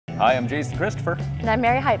Hi, I'm Jason Christopher. And I'm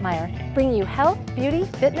Mary Heitmeyer, bringing you health, beauty,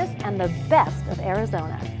 fitness, and the best of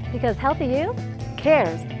Arizona. Because Healthy You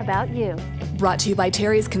cares about you. Brought to you by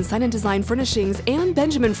Terry's Consign and Design Furnishings and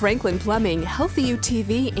Benjamin Franklin Plumbing, Healthy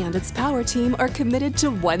HUTV and its power team are committed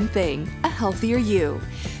to one thing, a healthier you.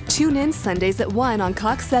 Tune in Sundays at 1 on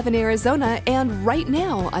Cox 7 Arizona and right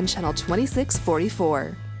now on Channel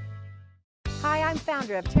 2644. Hi, I'm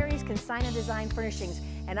founder of Terry's Consign and Design Furnishings,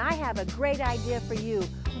 and I have a great idea for you,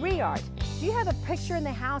 re-art. Do you have a picture in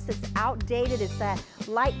the house that's outdated? It's that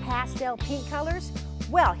light pastel pink colors?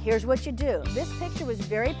 Well, here's what you do. This picture was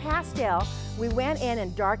very pastel. We went in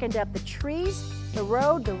and darkened up the trees, the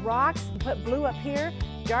road, the rocks, put blue up here,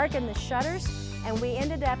 darkened the shutters, and we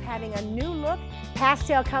ended up having a new look.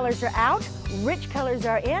 Pastel colors are out, rich colors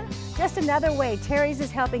are in. Just another way Terry's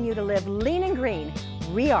is helping you to live lean and green.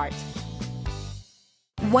 Re-art.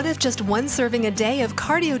 What if just one serving a day of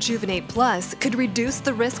CardioJuvenate Plus could reduce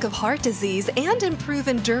the risk of heart disease and improve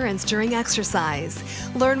endurance during exercise?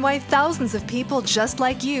 Learn why thousands of people just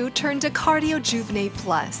like you turn to CardioJuvenate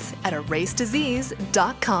Plus at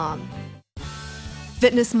erasedisease.com.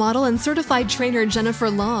 Fitness model and certified trainer Jennifer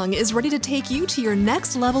Long is ready to take you to your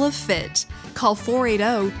next level of fit. Call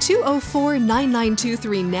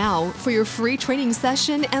 480-204-9923 now for your free training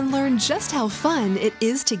session and learn just how fun it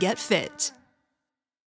is to get fit.